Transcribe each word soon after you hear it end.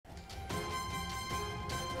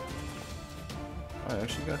I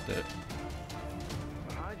actually got that.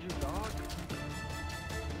 Behind you, dog.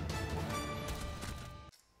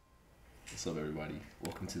 What's up, everybody?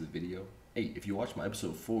 Welcome to the video. Hey, if you watch my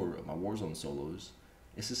episode 4 of my Warzone solos,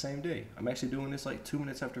 it's the same day. I'm actually doing this like 2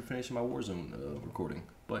 minutes after finishing my Warzone recording.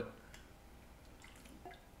 But,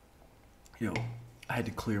 yo, I had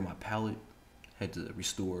to clear my palate. Had to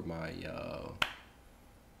restore my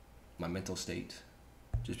my mental state.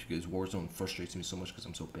 Just because Warzone frustrates me so much because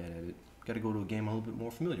I'm so bad at it. Got to go to a game I'm a little bit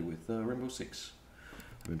more familiar with, Rainbow Six.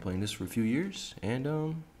 I've been playing this for a few years, and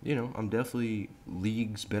you know, I'm definitely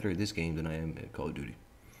leagues better at this game than I am at Call of Duty.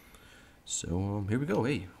 So here we go.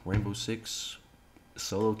 Hey, Rainbow Six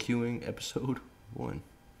solo queuing episode 1.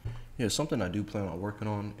 Yeah, something I do plan on working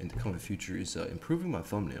on in the coming future is improving my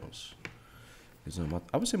thumbnails. Because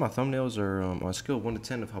I would say my thumbnails are on a scale of 1 to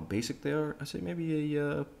 10 of how basic they are. I say maybe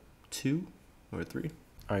a 2 or a 3.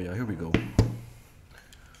 All right, y'all, here we go.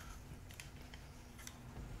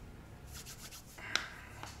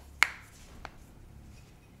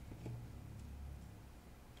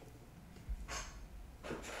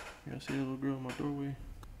 Y'all see the little girl in my doorway?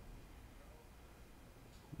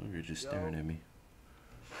 Oh, you're just staring at me.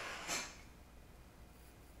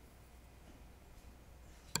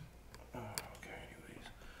 Okay, anyways.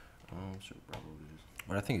 Sure, Bravo it is.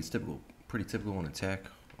 But I think it's pretty typical on attack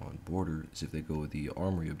on border is if they go with the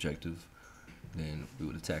armory objective, then we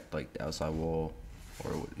would attack like the outside wall,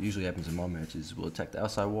 or what usually happens in my matches, we'll attack the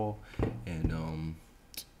outside wall and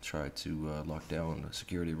try to lock down the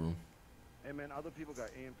security room. Hey man, other people got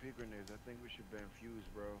AMP grenades. I think we should ban Fuse,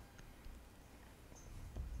 bro.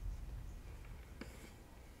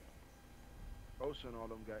 Osa and all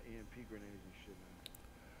them got EMP grenades and shit,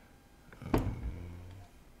 man.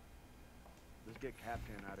 Let's get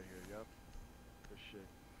Captain out of here, yup. For shit.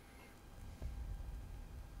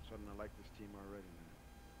 Starting to like this team already, man.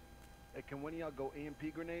 Hey, can one of y'all go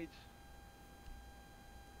EMP grenades?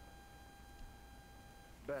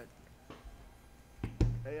 Bet.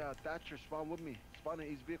 Hey, Thatcher, spawn with me. Spawn in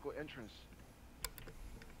East Vehicle entrance.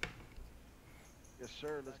 Yes,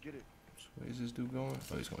 sir. Let's get it. So where's this dude going?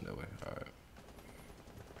 Oh, he's going that way. All right.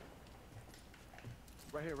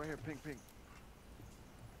 Right here, pink, pink.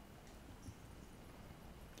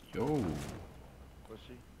 Yo.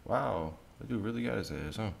 Pussy. Wow. That dude really got his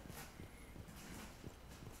ass, huh?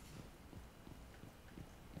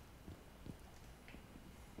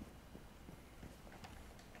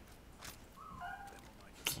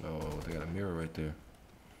 Oh, they got a mirror right there.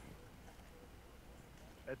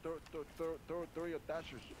 Hey, throw your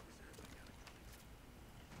Thatchers.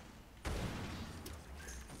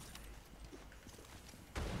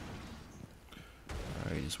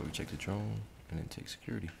 Alright, this is where we check the drone and then take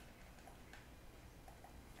security.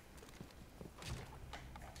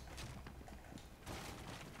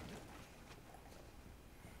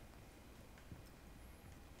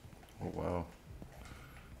 Oh wow.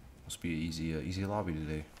 Must be an easy lobby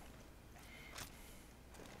today.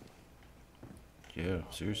 Yeah,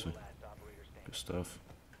 seriously. Good stuff.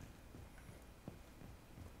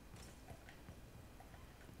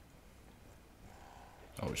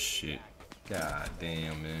 Oh shit. God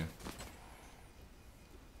damn, man.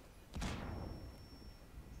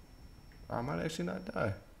 I might actually not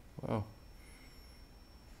die. Wow.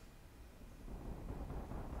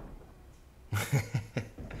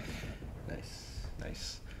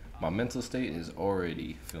 Nice. My mental state is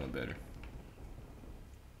already feeling better.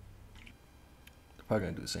 Probably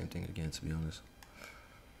gonna do the same thing again, to be honest.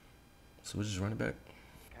 So we'll just run it back.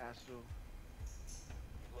 Castle.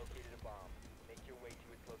 Located a bomb. Make your way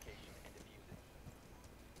to its location and defuse it.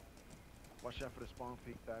 Watch out for the spawn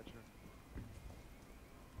peak, Thatcher.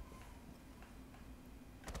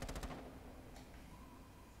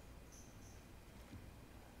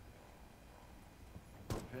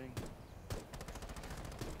 Ping.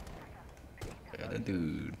 Yeah, that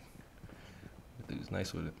dude's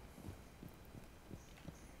nice with it.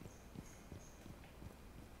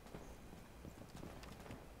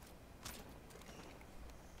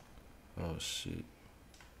 Oh shit.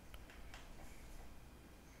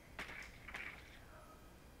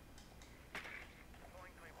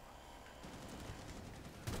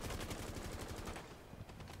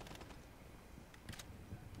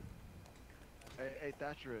 Hey,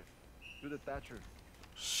 Thatcher. Do the Thatcher.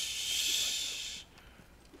 Shh.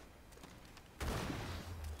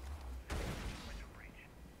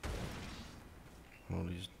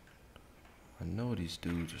 I know these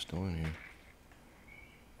dudes are still in here.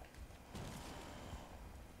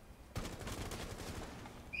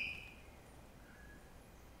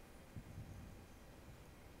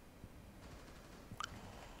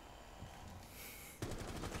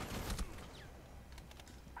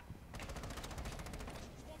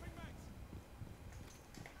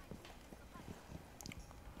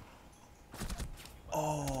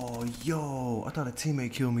 yo, I thought a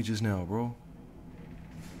teammate killed me just now, bro.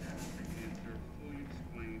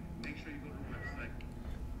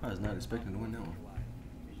 I was not expecting to win that one.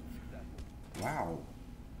 Wow.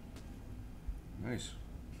 Nice.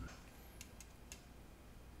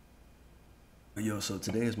 Yo, so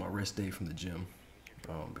today is my rest day from the gym,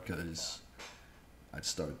 because I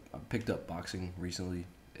picked up boxing recently,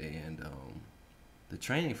 and the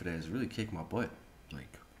training for that has really kicked my butt.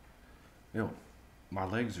 Like, yo, my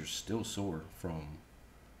legs are still sore from,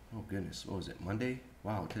 oh goodness, what was it, Monday?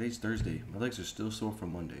 Wow, today's Thursday. My legs are still sore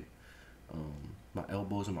from Monday. My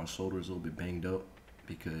elbows and my shoulders a little bit banged up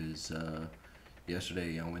because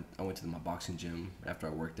yesterday I went to my boxing gym after I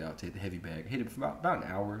worked out, take the heavy bag, hit it for about an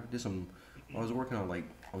hour. I was working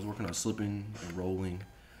on slipping and rolling.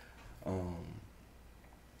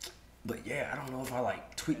 But yeah, I don't know if I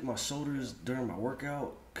like tweaked my shoulders during my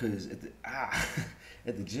workout, cause at the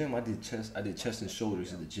at the gym I did chest and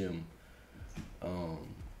shoulders at the gym. And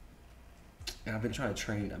I've been trying to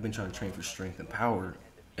train for strength and power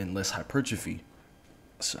and less hypertrophy.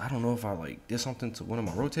 So I don't know if I like did something to one of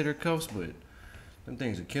my rotator cuffs, but them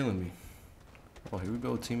things are killing me. Oh, here we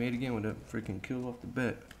go, teammate again with that freaking kill off the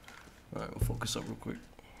bat. All right, we'll focus up real quick.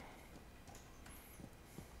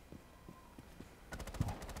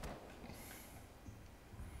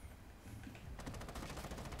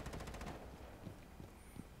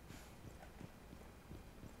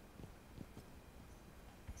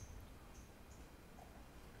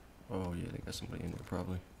 Oh yeah, they got somebody in there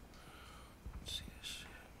probably. Let's see this shit.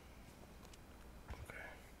 Okay.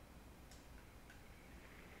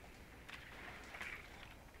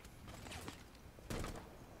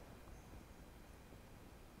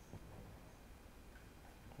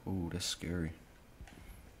 Ooh, that's scary.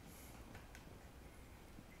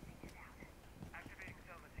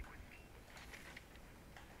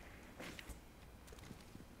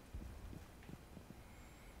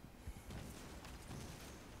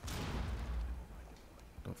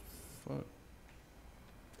 The fuck?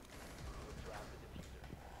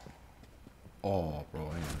 Oh,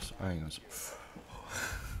 bro, I ain't gonna.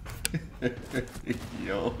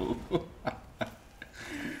 Yo.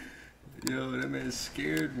 Yo, that man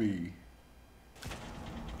scared me.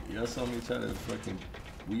 Y'all saw me try to fucking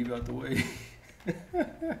weave out the way.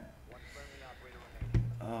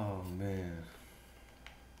 Oh, man.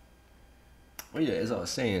 Well, yeah, as I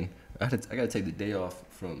was saying, I gotta take the day off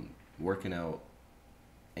from working out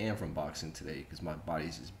and from boxing today because my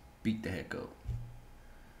body's just beat the heck up.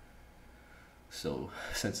 So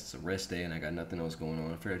since it's a rest day and I got nothing else going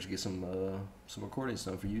on, I figured I should get some recordings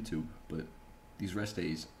done for YouTube. But these rest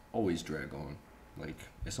days always drag on. Like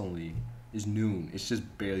it's noon. It's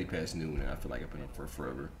just barely past noon, and I feel like I've been up for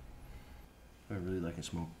forever. I really like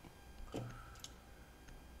smoke.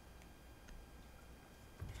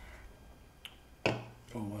 Oh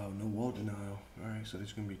wow, no wall denial. All right, so this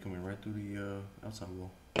is gonna be coming right through the outside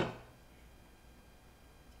wall.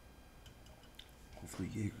 Hopefully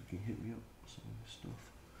Jaeger can hit me up with some of this stuff.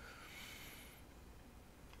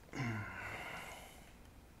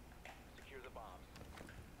 Secure the bombs.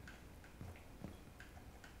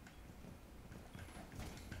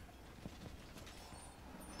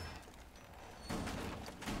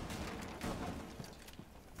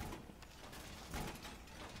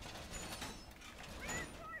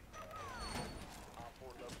 Op 4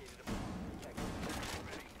 located a bomb. Protect it.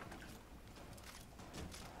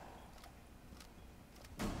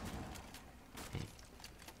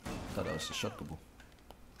 Thought that was destructible.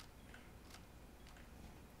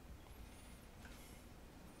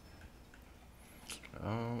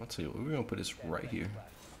 I'll tell you what, we're gonna put this right here.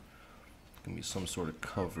 It's gonna be some sort of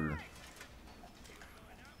cover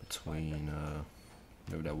between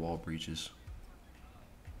maybe that wall breaches.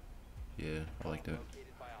 Yeah, I like that.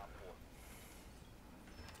 Located by Op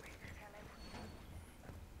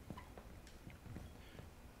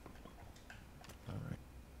 4. Alright.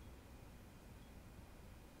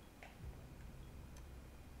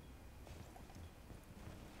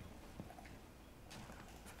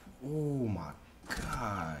 Oh my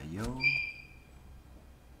god, yo.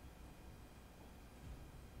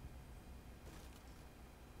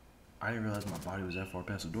 I didn't realize my body was that far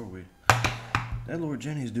past the doorway. That Lord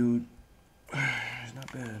Jennings dude is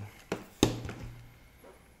not bad.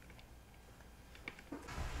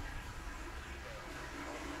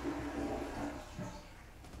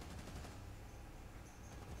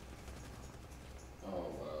 Oh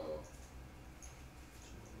wow.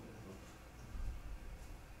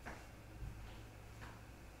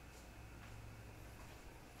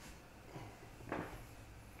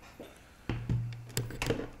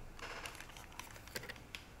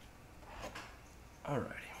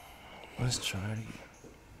 Alrighty. Let's try it again.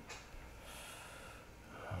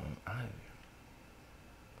 I. Did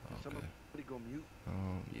Okay. somebody go mute?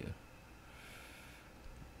 Yeah.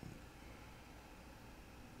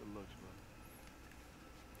 Good looks,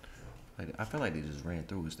 bro. Like, I feel like they just ran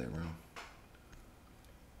through us that round.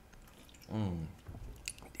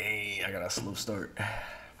 Dang, I got a slow start.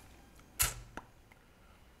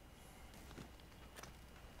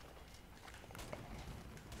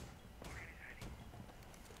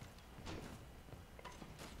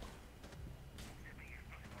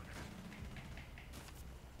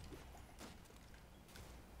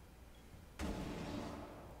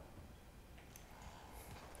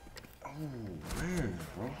 Oh man,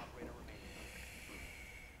 bro. Operator remaining.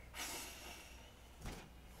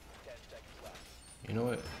 10 seconds left. You know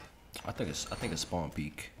what? I think a spawn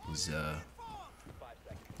peak is 5 seconds.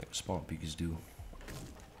 I think a spawn peak is due.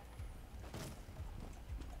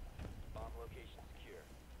 Bomb location secure.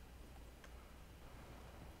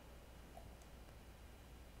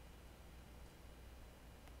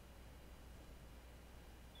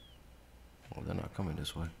 Well, they're not coming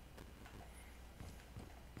this way.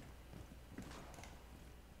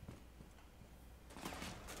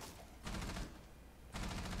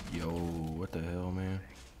 Yo, what the hell, man?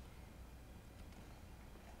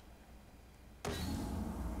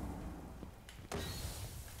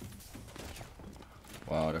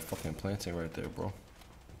 Wow, they're fucking planting right there, bro.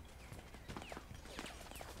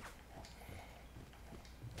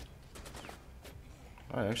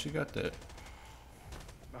 I actually got that.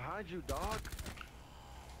 Behind you, dog.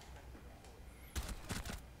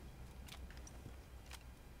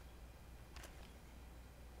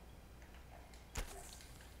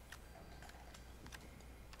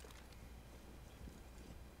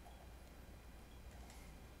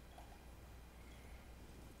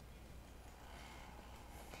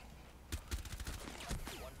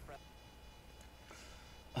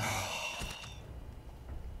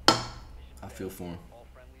 I feel for him. All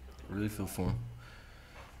friendlies have I been really feel for him.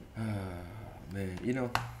 Man, you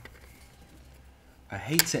know, I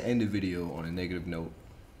hate to end the video on a negative note,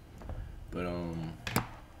 but I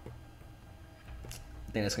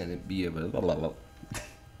think that's gonna be a blah, blah, blah.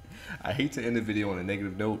 I hate to end the video on a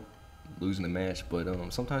negative note, losing the match, but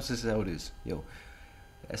sometimes this is how it is. Yo,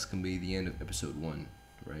 that's gonna be the end of episode 1,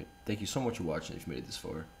 right? Thank you so much for watching. If you made it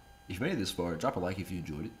this far, drop a like if you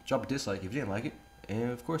enjoyed it. Drop a dislike if you didn't like it,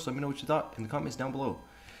 and of course, let me know what you thought in the comments down below.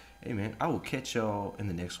 Hey man, I will catch y'all in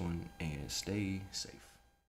the next one, and stay safe.